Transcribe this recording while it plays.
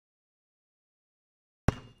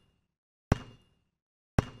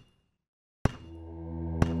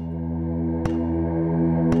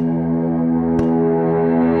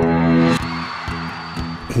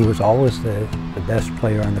He was always the best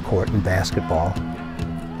player on the court in basketball.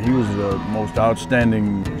 He was the most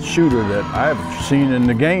outstanding shooter that I've seen in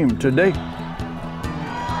the game today.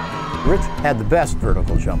 Rich had the best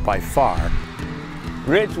vertical jump by far.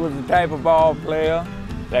 Rich was the type of ball player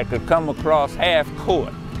that could come across half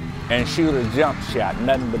court and shoot a jump shot,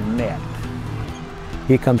 nothing but net.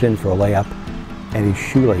 He comes in for a layup and his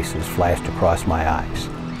shoelaces flashed across my eyes.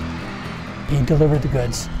 He delivered the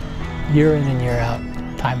goods year in and year out,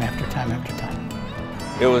 time after time after time.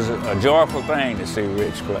 It was a joyful thing to see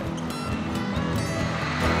Rich play.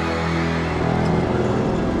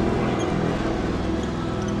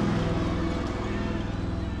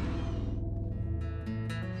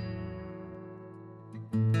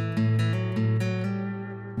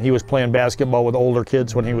 He was playing basketball with older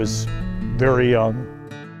kids when he was very young.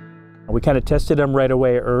 We kind of tested him right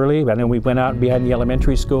away early, and then we went out behind the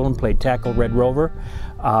elementary school and played tackle Red Rover.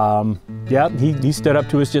 Yeah, he stood up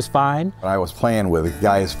to us just fine. I was playing with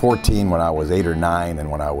guys 14 when I was 8 or 9,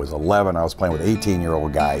 and when I was 11, I was playing with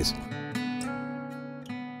 18-year-old guys.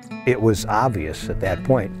 It was obvious at that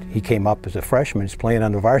point. He came up as a freshman, he's playing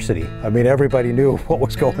on the varsity. I mean, everybody knew what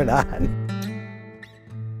was going on.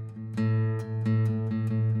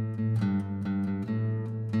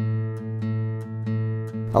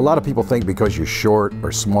 A lot of people think because you're short or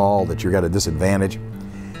small that you're at a disadvantage.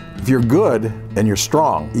 If you're good and you're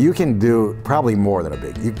strong, you can do probably more than a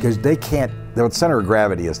big, because they can't, the center of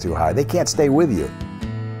gravity is too high. They can't stay with you.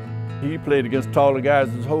 He played against taller guys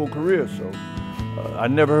his whole career, so I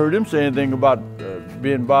never heard him say anything about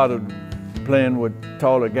being bothered playing with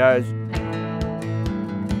taller guys.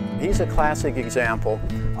 He's a classic example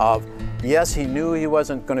of, yes, he knew he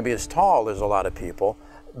wasn't going to be as tall as a lot of people,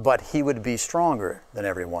 but he would be stronger than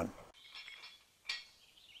everyone.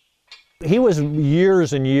 He was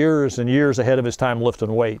years and years and years ahead of his time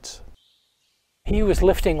lifting weights. He was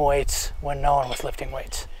lifting weights when no one was lifting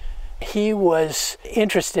weights. He was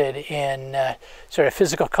interested in sort of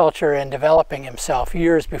physical culture and developing himself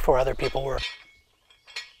years before other people were.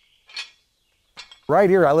 Right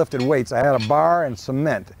here I lifted weights. I had a bar and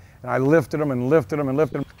cement, and I lifted them and lifted them and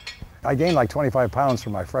lifted them. I gained like 25 pounds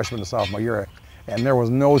from my freshman to sophomore year. And there was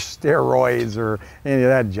no steroids or any of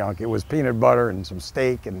that junk. It was peanut butter and some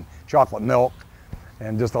steak and chocolate milk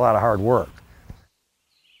and just a lot of hard work.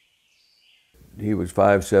 He was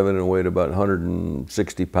 5'7" and weighed about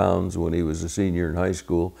 160 pounds when he was a senior in high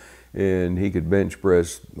school. And he could bench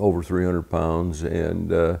press over 300 pounds,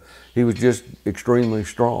 and he was just extremely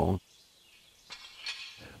strong.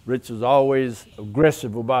 Rich was always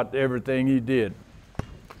aggressive about everything he did.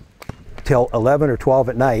 Till 11 or 12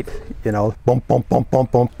 at night, you know, bump, bump, bump,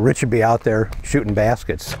 bump, bump. Rich would be out there shooting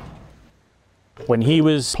baskets. When he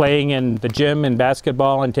was playing in the gym in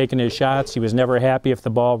basketball and taking his shots, he was never happy if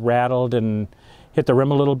the ball rattled and hit the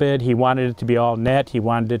rim a little bit. He wanted it to be all net. He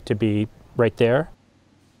wanted it to be right there.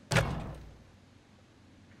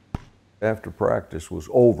 After practice was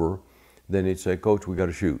over, then he'd say, "Coach, we got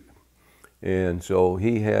to shoot." And so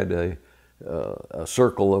he had a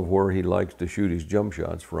circle of where he likes to shoot his jump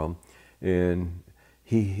shots from. And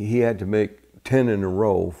he had to make 10 in a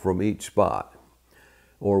row from each spot,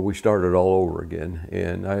 or we started all over again.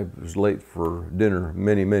 And I was late for dinner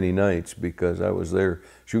many, many nights because I was there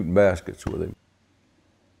shooting baskets with him.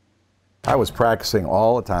 I was practicing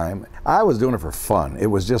all the time. I was doing it for fun. It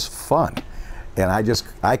was just fun. And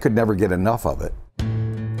I could never get enough of it.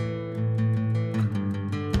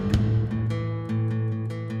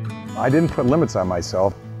 I didn't put limits on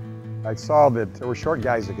myself. I saw that there were short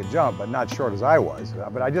guys that could jump, but not short as I was.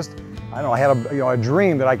 But I don't know, I had a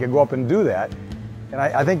dream that I could go up and do that. And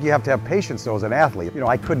I think you have to have patience though as an athlete. You know,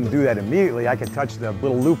 I couldn't do that immediately. I could touch the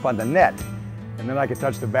little loop on the net, and then I could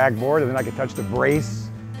touch the backboard, and then I could touch the brace,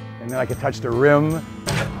 and then I could touch the rim.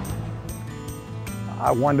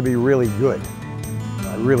 I wanted to be really good.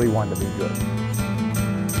 I really wanted to be good.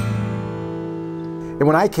 And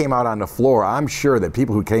when I came out on the floor, I'm sure that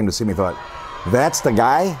people who came to see me thought, that's the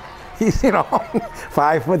guy? He's, you know,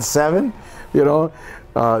 5'7", you know.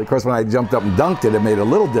 Of course, when I jumped up and dunked it, it made a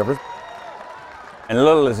little difference. And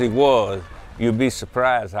little as he was, you'd be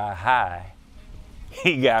surprised how high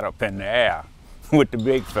he got up in the air with the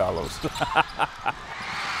big fellows.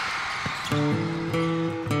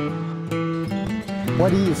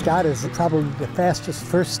 What he's got is probably the fastest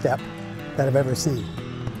first step that I've ever seen.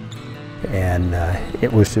 And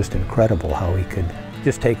it was just incredible how he could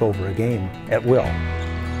just take over a game at will.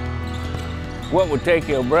 What would take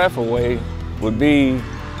your breath away would be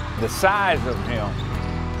the size of him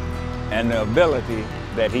and the ability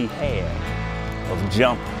that he had of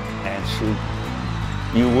jumping and shooting.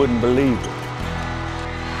 You wouldn't believe it.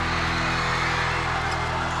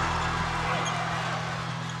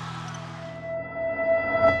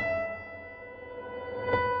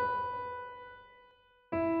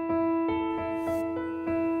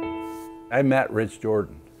 I met Rich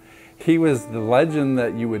Jordan. He was the legend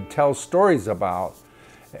that you would tell stories about,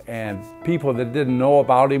 and people that didn't know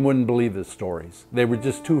about him wouldn't believe the stories. They were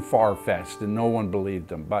just too far-fetched and no one believed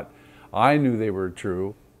them, but I knew they were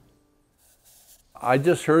true. I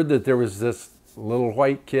just heard that there was this little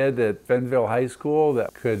white kid at Fenville High School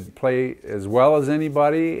that could play as well as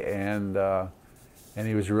anybody, and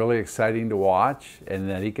he was really exciting to watch, and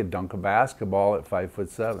that he could dunk a basketball at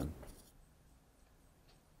 5'7".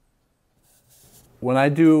 When I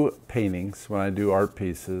do paintings, when I do art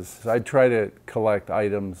pieces, I try to collect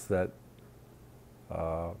items that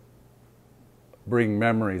bring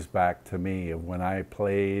memories back to me of when I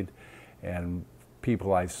played and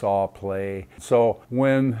people I saw play. So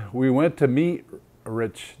when we went to meet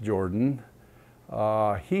Rich Jordan,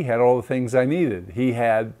 he had all the things I needed. He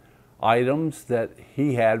had items that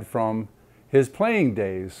he had from his playing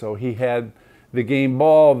days. So he had the game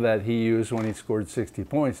ball that he used when he scored 60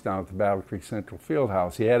 points down at the Battle Creek Central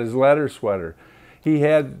Fieldhouse. He had his letter sweater. He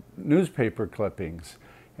had newspaper clippings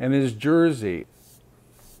and his jersey.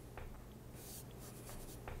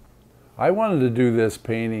 I wanted to do this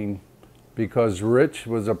painting because Rich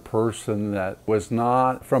was a person that was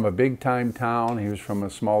not from a big-time town. He was from a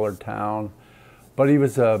smaller town, but he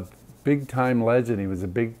was a big-time legend. He was a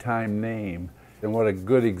big-time name. And what a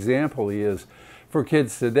good example he is for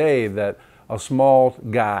kids today, that a small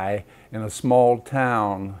guy in a small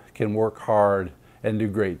town can work hard and do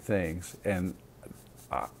great things. And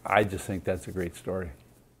I just think that's a great story.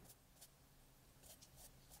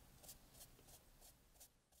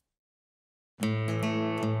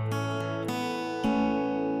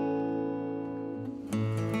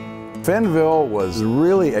 Fenville was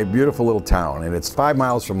really a beautiful little town, and it's 5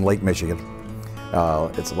 miles from Lake Michigan.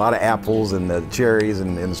 It's a lot of apples and the cherries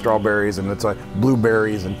and the strawberries, and it's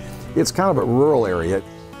blueberries, and it's kind of a rural area.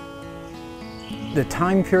 The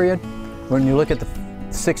time period, when you look at the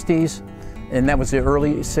 60s, and that was the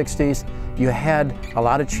early 60s, you had a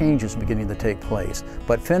lot of changes beginning to take place.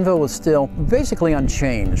 But Fenville was still basically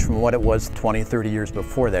unchanged from what it was 20, 30 years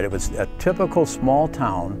before that. It was a typical small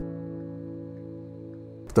town.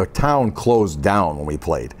 The town closed down when we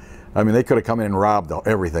played. I mean, they could have come in and robbed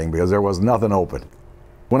everything because there was nothing open.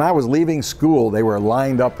 When I was leaving school, they were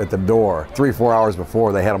lined up at the door 3 or 4 hours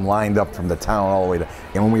before. They had them lined up from the town all the way to,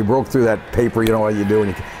 and when we broke through that paper, you know what you do,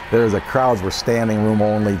 and the crowds were standing room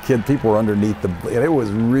only, people were underneath and it was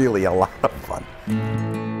really a lot of fun.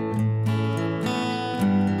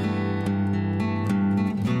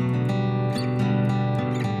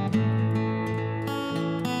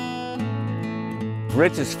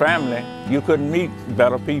 Rich's family, you couldn't meet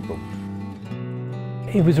better people.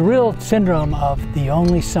 It was a real syndrome of the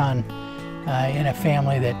only son in a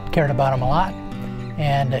family that cared about him a lot.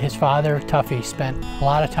 And his father, Tuffy, spent a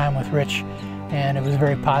lot of time with Rich, and it was a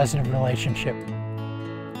very positive relationship.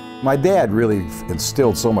 My dad really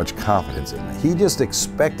instilled so much confidence in me. He just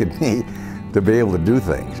expected me to be able to do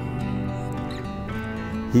things.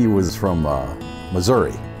 He was from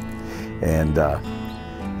Missouri, and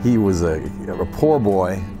he was a poor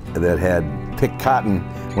boy that had picked cotton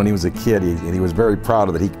when he was a kid, and he was very proud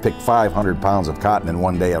of it. He picked 500 pounds of cotton in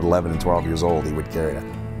one day at 11 and 12 years old. He would carry it.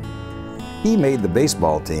 He made the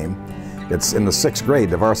baseball team. It's in the 6th grade,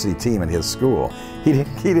 the varsity team in his school. He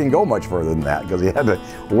didn't go much further than that because he had to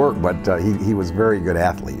work, but he was a very good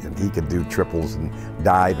athlete, and he could do triples and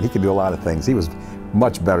dive, and he could do a lot of things. He was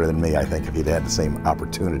much better than me, I think, if he'd had the same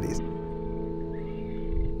opportunities.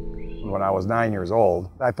 When I was 9 years old,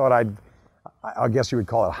 I thought I guess you would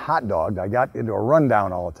call it a hot dog. I got into a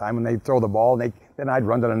rundown all the time, and they'd throw the ball, and then I'd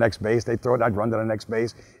run to the next base. They'd throw it, I'd run to the next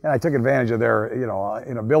base, and I took advantage of their,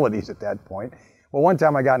 inabilities at that point. Well, one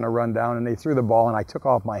time I got in a rundown, and they threw the ball, and I took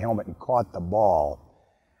off my helmet and caught the ball,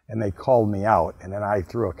 and they called me out, and then I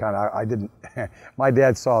threw my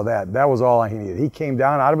dad saw that. That was all he needed. He came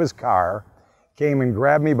down out of his car, came and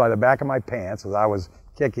grabbed me by the back of my pants as I was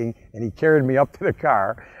kicking, and he carried me up to the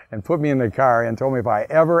car and put me in the car and told me if I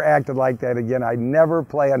ever acted like that again, I'd never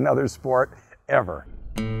play another sport, ever.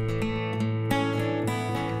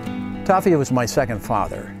 Tuffy was my second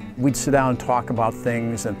father. We'd sit down and talk about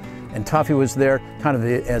things, and Tuffy was there kind of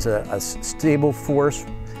as a stable force.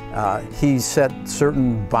 He set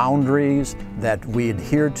certain boundaries that we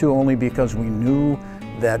adhered to only because we knew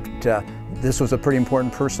that this was a pretty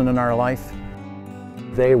important person in our life.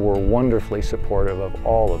 They were wonderfully supportive of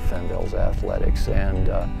all of Fenville's athletics, and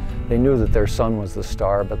they knew that their son was the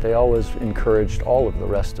star, but they always encouraged all of the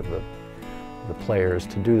rest of the players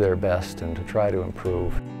to do their best and to try to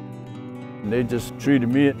improve. They just treated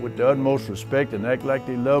me with the utmost respect and act like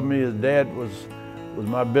they loved me. His dad was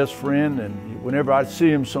my best friend, and whenever I'd see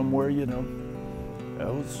him somewhere,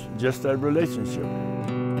 That was just that relationship.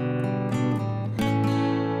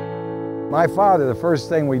 My father, the first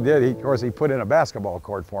thing we did, of course, he put in a basketball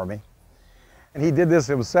court for me. And he did this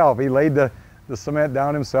himself. He laid the cement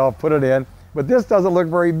down himself, put it in. But this doesn't look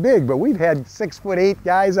very big, but we've had 6'8"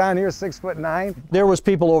 guys on here, 6'9". There was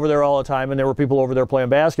people over there all the time, and there were people over there playing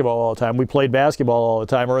basketball all the time. We played basketball all the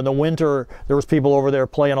time. Or in the winter, there was people over there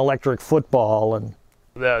playing electric football. And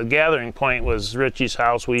the gathering point was Richie's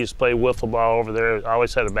house. We used to play wiffle ball over there.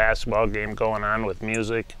 Always had a basketball game going on with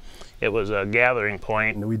music. It was a gathering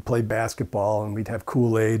point. And we'd play basketball, and we'd have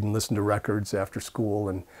Kool-Aid and listen to records after school,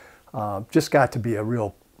 and just got to be a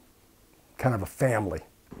real kind of a family.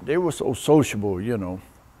 They were so sociable, you know.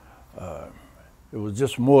 It was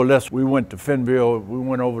just more or less, we went to Fenville, we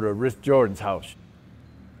went over to Rich Jordan's house.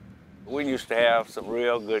 We used to have some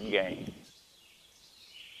real good games.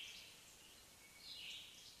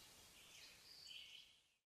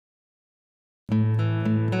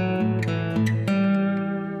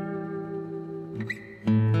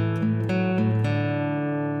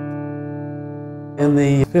 In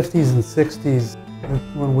the 50s and 60s,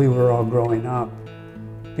 when we were all growing up,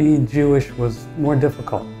 being Jewish was more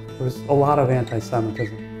difficult. There was a lot of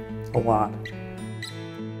anti-Semitism, a lot.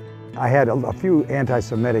 I had a few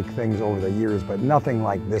anti-Semitic things over the years, but nothing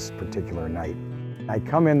like this particular night. I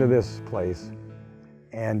come into this place,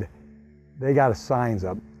 and they got signs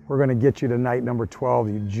up. We're going to get you to night number 12,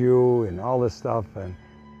 you Jew, and all this stuff. And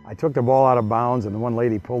I took the ball out of bounds, and the one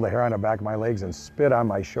lady pulled the hair on the back of my legs and spit on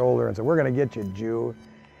my shoulder and said, "We're going to get you, Jew."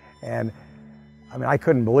 And I mean, I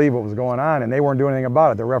couldn't believe what was going on, and they weren't doing anything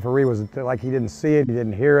about it. The referee was like he didn't see it, he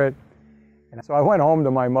didn't hear it. And so I went home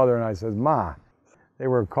to my mother and I said, "Ma, they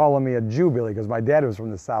were calling me a Jew, Billy," because my dad was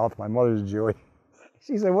from the South, my mother's Jewish.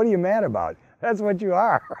 She said, "What are you mad about? That's what you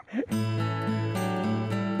are."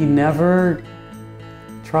 He never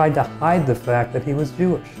tried to hide the fact that he was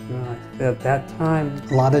Jewish. You know, at that time,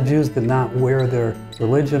 a lot of Jews did not wear their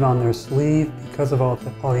religion on their sleeve because of all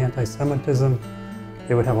the anti-Semitism.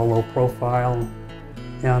 They would have a low profile,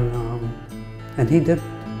 and he did.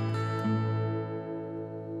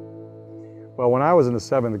 Well, when I was in the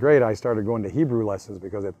 7th grade, I started going to Hebrew lessons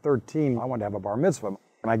because at 13, I wanted to have a bar mitzvah.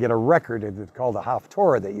 And I get a record, it's called a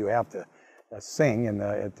Haftorah, that you have to sing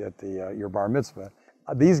at your bar mitzvah.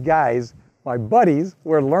 These guys, my buddies,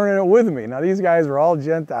 were learning it with me. Now, these guys were all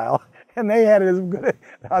Gentile, and they had it as good.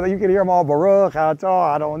 You could hear them all, Baruch,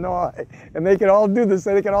 Atah, I don't know. And they could all do this,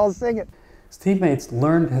 they could all sing it. His teammates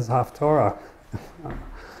learned his Haftorah,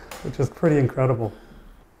 which was pretty incredible.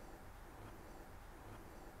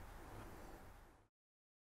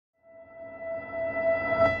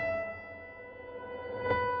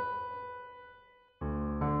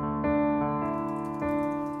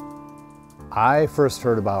 I first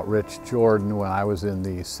heard about Rich Jordan when I was in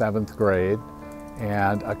the 7th grade,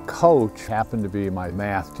 and a coach happened to be my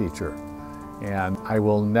math teacher. And I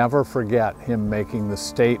will never forget him making the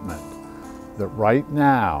statement that right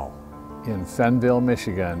now in Fenville,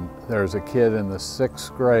 Michigan, there's a kid in the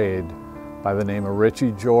 6th grade by the name of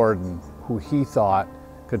Richie Jordan who he thought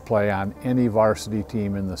could play on any varsity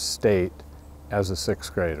team in the state as a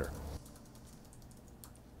 6th grader.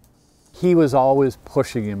 He was always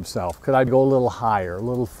pushing himself. Could I go a little higher, a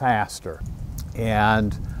little faster?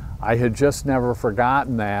 And I had just never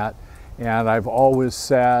forgotten that. And I've always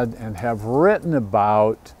said and have written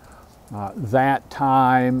about that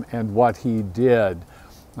time and what he did.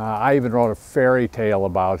 I even wrote a fairy tale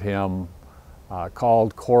about him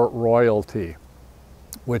called Court Royalty,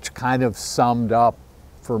 which kind of summed up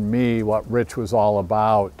for me what Rich was all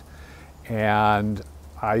about. And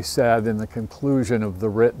I said in the conclusion of the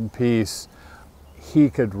written piece, he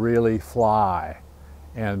could really fly.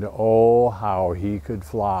 And oh, how he could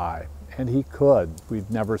fly. And he could.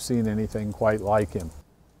 We'd never seen anything quite like him.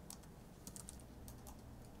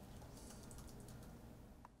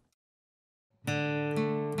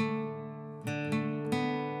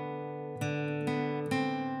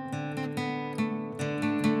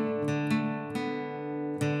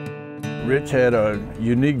 Rich had a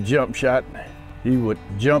unique jump shot. He would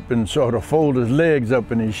jump and sort of fold his legs up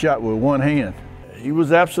and he shot with one hand. He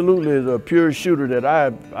was absolutely the purest shooter that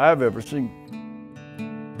I've ever seen.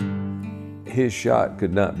 His shot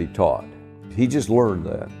could not be taught. He just learned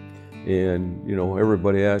that. And, you know,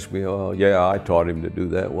 everybody asked me, "Oh, yeah, I taught him to do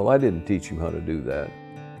that." Well, I didn't teach him how to do that.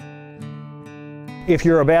 if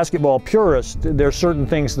you're a basketball purist, there's certain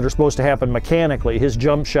things that are supposed to happen mechanically. His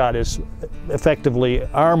jump shot is effectively,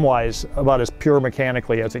 arm-wise, about as pure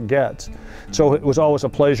mechanically as it gets. So it was always a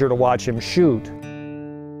pleasure to watch him shoot.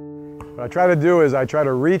 What I try to do is I try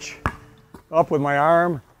to reach up with my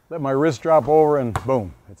arm, let my wrist drop over, and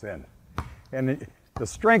boom, it's in. And The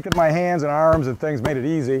strength of my hands and arms and things made it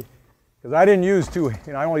easy, because I didn't use two,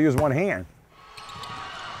 I only used one hand.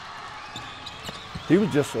 He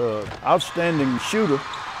was just an outstanding shooter.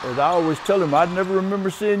 As I always tell him, I'd never remember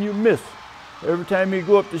seeing you miss. Every time he'd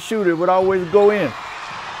go up to shoot, it would always go in.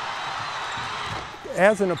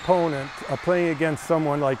 As an opponent, playing against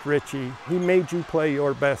someone like Richie, he made you play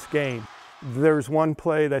your best game. There's one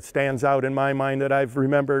play that stands out in my mind that I've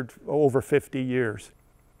remembered over 50 years.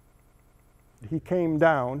 He came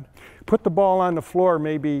down, put the ball on the floor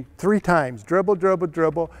maybe 3 times, dribble, dribble,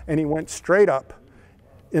 dribble, and he went straight up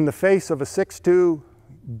in the face of a 6'2",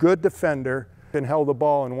 good defender, and held the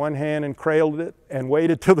ball in one hand and cradled it and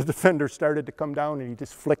waited till the defender started to come down, and he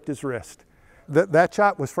just flicked his wrist. That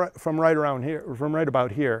shot was from right around here, from right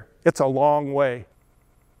about here. It's a long way.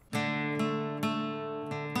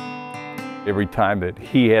 Every time that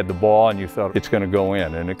he had the ball and you thought it's going to go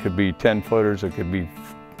in, and it could be 10-footers, it could be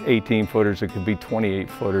 18-footers, it could be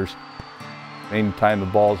 28-footers. Anytime the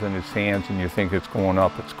ball's in his hands and you think it's going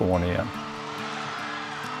up, it's going in.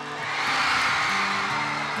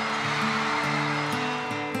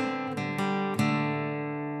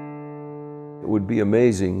 It would be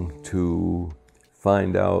amazing to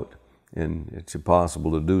find out, and it's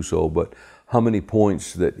impossible to do so, but how many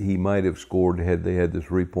points that he might have scored had they had the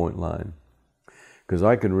three-point line. Because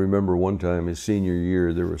I can remember one time his senior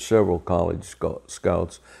year, there were several college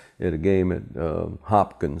scouts at a game at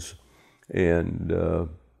Hopkins, and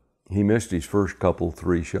he missed his first couple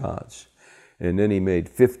 3 shots. And then he made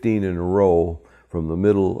 15 in a row from the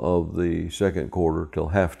middle of the second quarter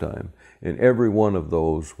till halftime. And every one of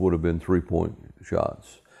those would have been 3-point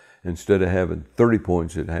shots. Instead of having 30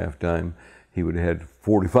 points at halftime, he would have had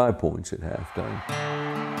 45 points at halftime.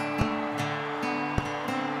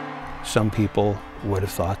 Some people would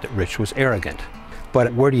have thought that Rich was arrogant.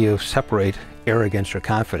 But where do you separate arrogance or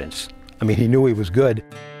confidence? I mean, he knew he was good.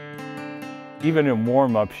 Even in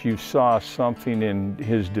warm-ups, you saw something in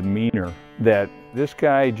his demeanor that this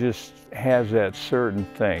guy just has that certain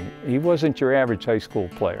thing. He wasn't your average high school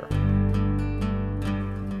player.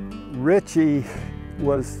 Richie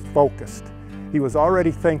was focused. He was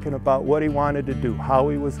already thinking about what he wanted to do, how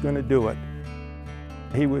he was going to do it.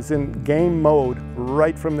 He was in game mode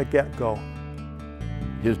right from the get-go.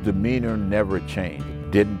 His demeanor never changed.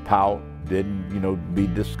 Didn't pout, didn't, be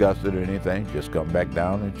disgusted or anything. Just come back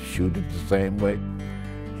down and shoot it the same way.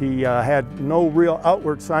 He had no real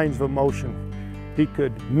outward signs of emotion. He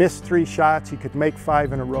could miss 3 shots, he could make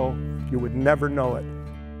 5 in a row. You would never know it.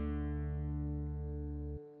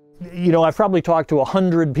 I've probably talked to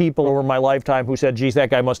 100 people over my lifetime who said, geez,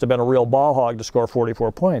 that guy must have been a real ball hog to score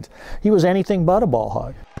 44 points. He was anything but a ball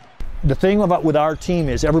hog. The thing with our team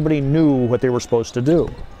is everybody knew what they were supposed to do,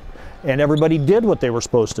 and everybody did what they were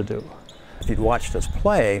supposed to do. If you'd watched us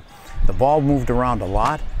play, the ball moved around a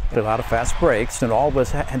lot of fast breaks, and all of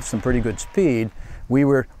us had some pretty good speed. We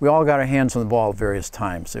all got our hands on the ball at various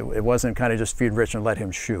times. It wasn't kind of just feed Rich and let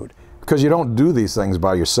him shoot. Because you don't do these things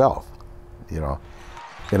by yourself,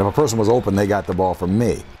 And if a person was open, they got the ball from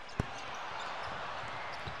me.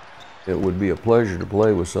 It would be a pleasure to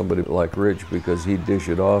play with somebody like Rich because he'd dish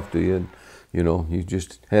it off to you, and you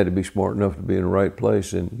just had to be smart enough to be in the right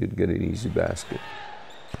place and you'd get an easy basket.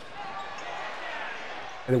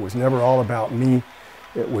 And it was never all about me.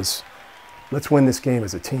 It was, let's win this game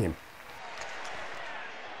as a team.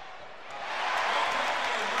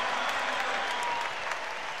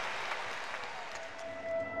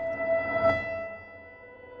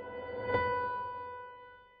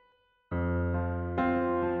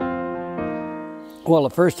 Well, the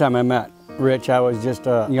first time I met Rich, I was just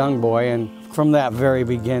a young boy, and from that very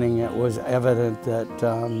beginning, it was evident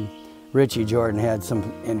that Richie Jordan had some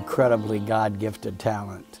incredibly God-gifted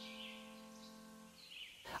talent.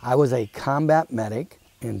 I was a combat medic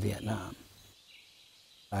in Vietnam.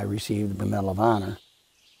 I received the Medal of Honor.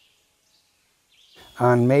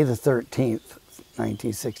 On May the 13th,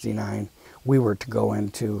 1969, we were to go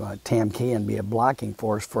into Tam Key and be a blocking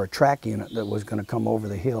force for a track unit that was going to come over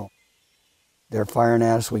the hill. They're firing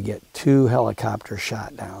at us, we get 2 helicopters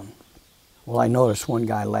shot down. Well, I noticed one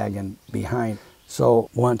guy lagging behind. So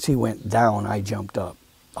once he went down, I jumped up,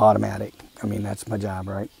 automatic. I mean, that's my job,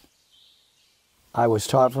 right? I was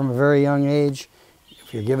taught from a very young age,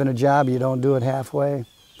 if you're given a job, you don't do it halfway.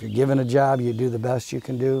 If you're given a job, you do the best you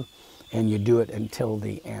can do, and you do it until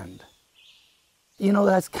the end.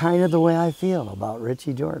 That's kind of the way I feel about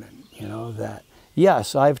Richie Jordan, that,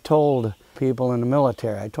 yes, I've told people in the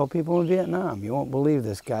military, I told people in Vietnam, you won't believe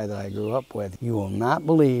this guy that I grew up with. You will not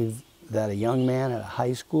believe that a young man at a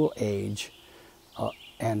high school age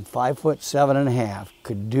and 5'7.5"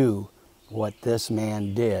 could do what this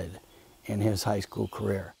man did in his high school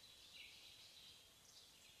career.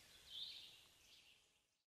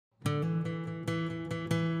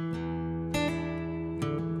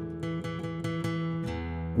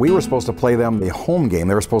 We were supposed to play them the home game.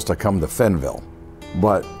 They were supposed to come to Fenville.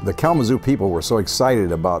 But the Kalamazoo people were so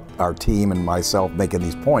excited about our team and myself making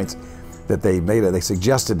these points that they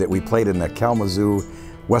suggested that we played in the Kalamazoo,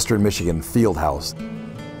 Western Michigan field house.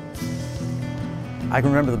 I can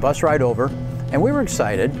remember the bus ride over, and we were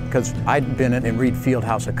excited because I'd been in Reed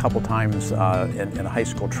Fieldhouse a couple times in high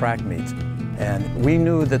school track meets, and we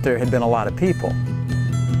knew that there had been a lot of people.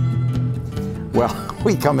 Well,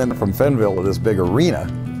 we come in from Fenville to this big arena.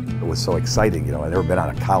 It was so exciting, you know, I'd never been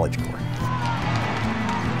on a college court.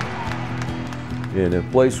 And the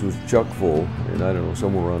place was chock full, and I don't know,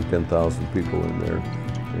 somewhere around 10,000 people in there.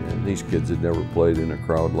 And these kids had never played in a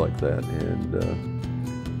crowd like that.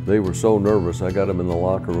 And they were so nervous. I got them in the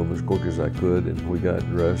locker room as quick as I could, and we got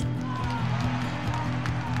dressed.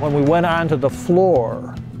 When we went onto the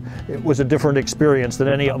floor, it was a different experience than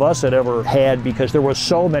any of us had ever had because there were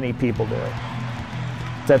so many people there.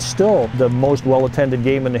 That's still the most well-attended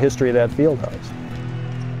game in the history of that field house.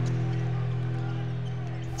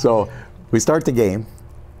 So we start the game,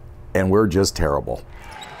 and we're just terrible.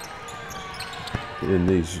 In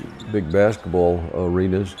these big basketball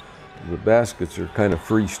arenas, the baskets are kind of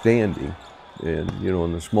freestanding. And, you know,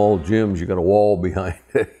 in the small gyms, you got a wall behind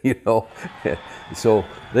it, you know. So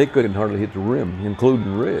they couldn't hardly hit the rim,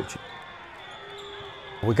 including Rich.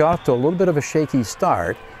 We got off to a little bit of a shaky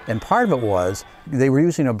start, and part of it was they were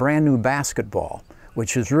using a brand new basketball,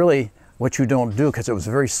 which is really what you don't do because it was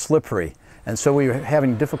very slippery. And so we were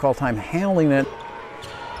having a difficult time handling it.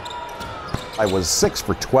 I was 6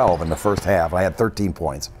 for 12 in the first half. I had 13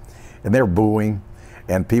 points. And they were booing,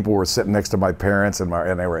 and people were sitting next to my parents, and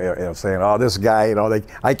they were saying, oh, this guy, you know,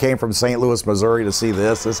 I came from St. Louis, Missouri to see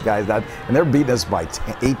this guy's not, and they're beating us by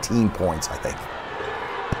 18 points, I think.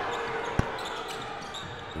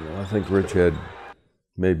 I think Rich had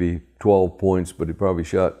maybe 12 points, but he probably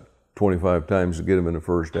shot 25 times to get him in the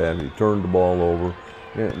first half. He turned the ball over,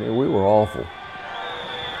 and we were awful.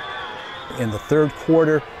 In the third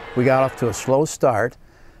quarter, we got off to a slow start,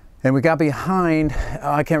 and we got behind,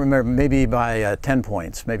 I can't remember, maybe by 10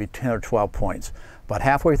 points, maybe 10 or 12 points. But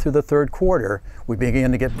halfway through the third quarter, we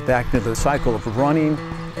began to get back to the cycle of running,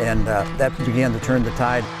 and that began to turn the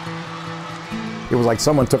tide. It was like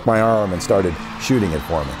someone took my arm and started shooting it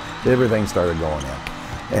for me. Everything started going in.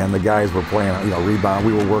 And the guys were playing, you know, rebound.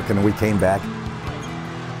 We were working, and we came back.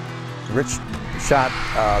 Rich shot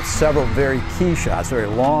several very key shots, very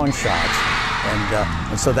long shots,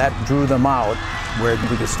 and so that drew them out where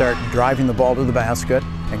we could start driving the ball to the basket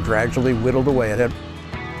and gradually whittled away at it.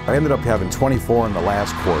 I ended up having 24 in the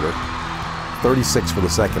last quarter, 36 for the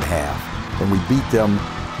second half, and we beat them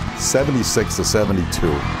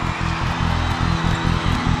 76-72.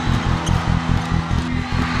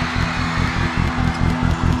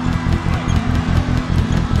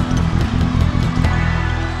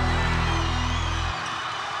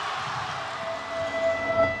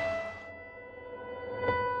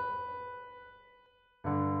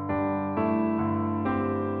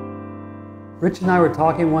 Rich and I were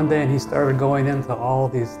talking one day, and he started going into all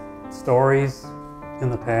these stories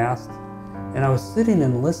in the past. And I was sitting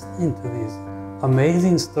and listening to these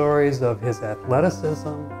amazing stories of his athleticism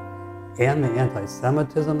and the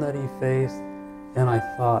anti-Semitism that he faced. And I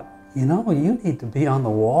thought, you know, you need to be on the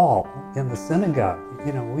wall in the synagogue.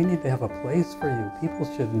 You know, we need to have a place for you. People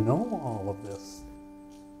should know all of this.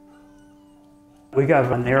 We got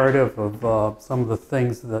a narrative of some of the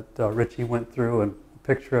things that Richie went through and a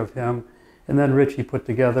picture of him. And then Richie put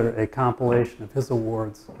together a compilation of his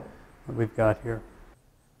awards that we've got here.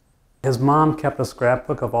 His mom kept a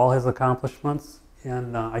scrapbook of all his accomplishments,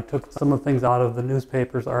 and I took some of the things out of the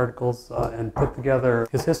newspapers, articles, and put together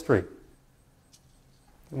his history.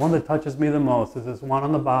 The one that touches me the most is this one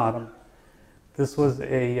on the bottom. This was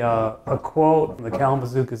a quote from the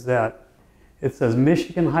Kalamazoo Gazette. It says,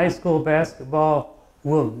 "Michigan high school basketball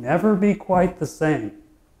will never be quite the same."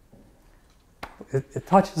 It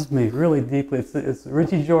touches me really deeply. It's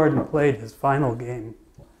Richie Jordan played his final game.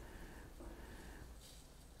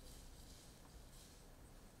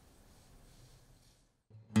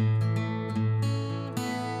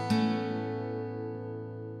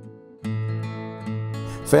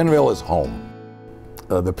 Fenville is home.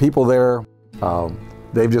 The people there,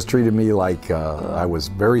 they've just treated me like I was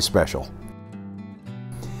very special.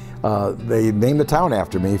 They named the town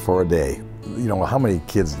after me for a day. You know, how many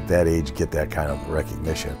kids at that age get that kind of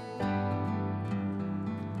recognition?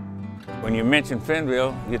 When you mention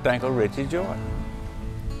Fenville, you think of Richie Jordan.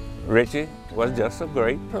 Richie was just a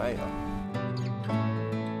great player.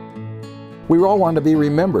 We all wanted to be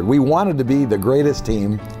remembered. We wanted to be the greatest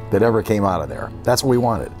team that ever came out of there. That's what we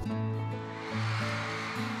wanted.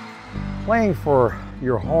 Playing for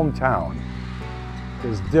your hometown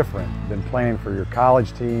is different than playing for your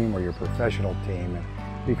college team or your professional team,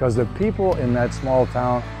 because the people in that small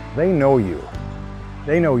town, they know you.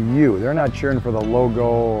 They know you. They're not cheering for the logo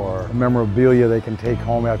or memorabilia they can take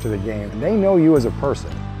home after the game. They know you as a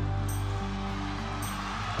person.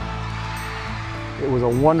 It was a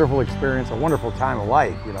wonderful experience, a wonderful time of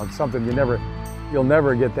life. You know, it's something you'll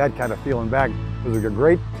never get that kind of feeling back. It was a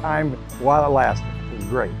great time while it lasted. It was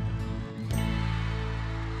great.